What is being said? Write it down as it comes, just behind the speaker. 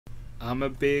I'm a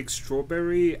big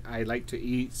strawberry, I like to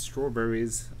eat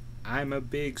strawberries. I'm a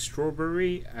big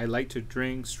strawberry, I like to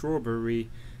drink strawberry.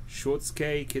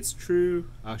 Shortcake, it's true,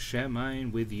 I'll share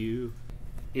mine with you.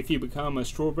 If you become a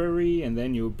strawberry, and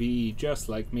then you'll be just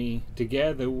like me.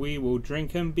 Together we will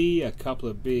drink and be a couple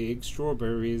of big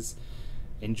strawberries.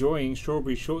 Enjoying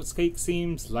strawberry shortcake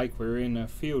seems like we're in a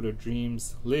field of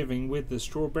dreams. Living with the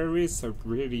strawberries so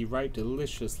really ripe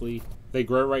deliciously. They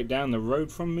grow right down the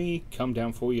road from me. Come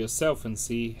down for yourself and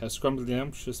see how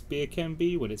scrumptious beer can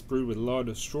be when it's brewed with a lot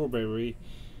of strawberry.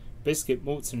 Biscuit,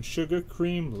 malts and sugar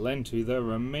cream lend to the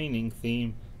remaining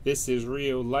theme. This is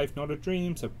real life, not a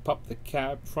dream, so pop the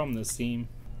cap from the seam.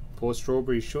 Pour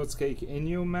strawberry shortcake in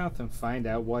your mouth and find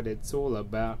out what it's all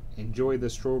about. Enjoy the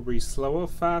strawberry slow or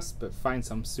fast, but find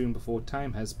some soon before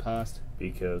time has passed.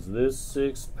 Because this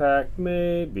 6-pack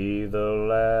may be the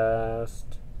last.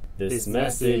 This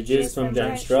message is from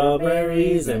giant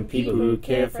strawberries and people who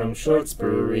care from Shorts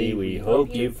Brewery. We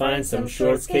hope you find some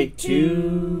shortcake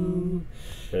too,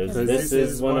 'cause this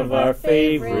is one of our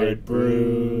favorite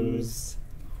brews.